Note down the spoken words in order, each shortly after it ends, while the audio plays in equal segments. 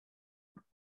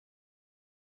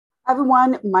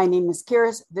Everyone, my name is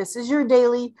Kiris. This is your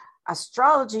daily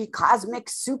astrology cosmic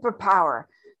superpower.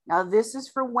 Now, this is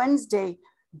for Wednesday,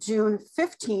 June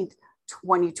 15th,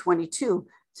 2022.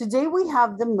 Today, we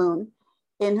have the moon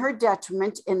in her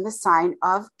detriment in the sign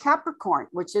of Capricorn,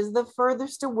 which is the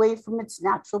furthest away from its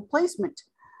natural placement.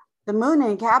 The moon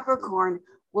in Capricorn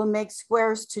will make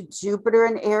squares to Jupiter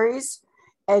in Aries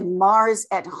and Mars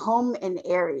at home in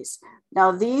Aries.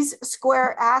 Now, these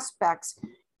square aspects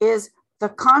is the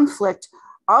conflict,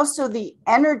 also the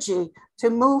energy to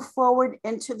move forward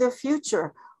into the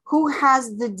future. Who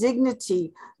has the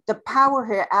dignity, the power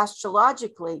here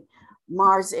astrologically?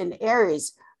 Mars in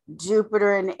Aries,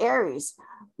 Jupiter in Aries,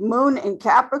 Moon in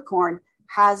Capricorn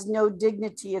has no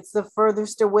dignity. It's the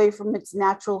furthest away from its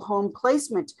natural home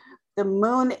placement. The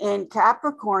moon in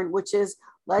Capricorn, which is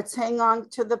let's hang on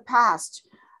to the past,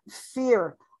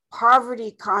 fear,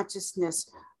 poverty consciousness.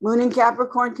 Moon in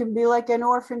Capricorn can be like an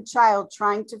orphan child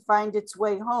trying to find its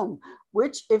way home,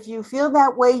 which if you feel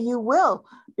that way, you will,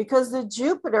 because the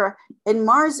Jupiter and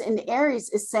Mars in Aries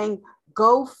is saying,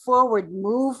 go forward,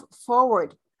 move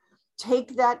forward,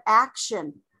 take that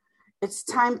action. It's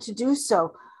time to do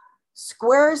so.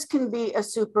 Squares can be a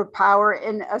superpower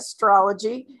in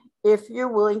astrology if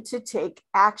you're willing to take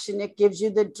action. It gives you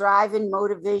the drive and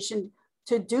motivation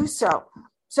to do so.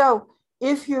 So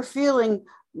if you're feeling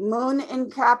Moon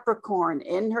in Capricorn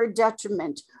in her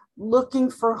detriment, looking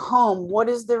for home, what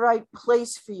is the right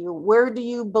place for you? Where do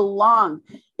you belong?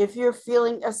 If you're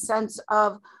feeling a sense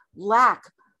of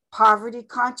lack, poverty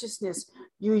consciousness,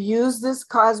 you use this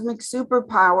cosmic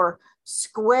superpower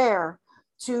square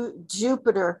to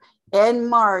Jupiter and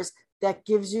Mars that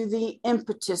gives you the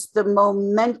impetus, the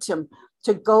momentum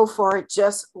to go for it,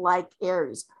 just like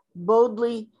Aries.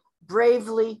 Boldly,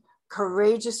 bravely,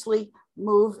 courageously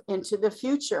move into the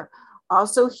future.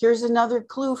 Also, here's another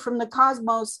clue from the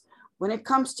cosmos. When it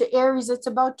comes to Aries, it's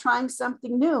about trying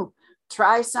something new.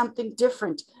 Try something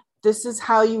different. This is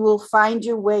how you will find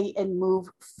your way and move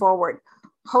forward.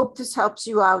 Hope this helps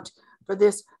you out for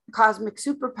this cosmic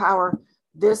superpower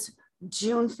this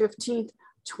June 15th,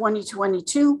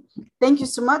 2022. Thank you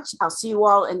so much. I'll see you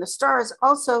all in the stars.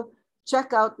 Also,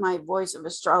 check out my Voice of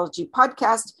Astrology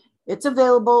podcast. It's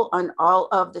available on all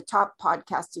of the top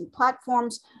podcasting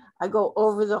platforms. I go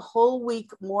over the whole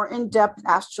week more in depth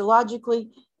astrologically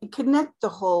and connect the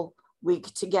whole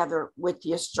week together with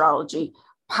the astrology,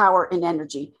 power, and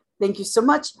energy. Thank you so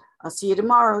much. I'll see you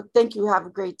tomorrow. Thank you. Have a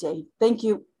great day. Thank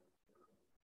you.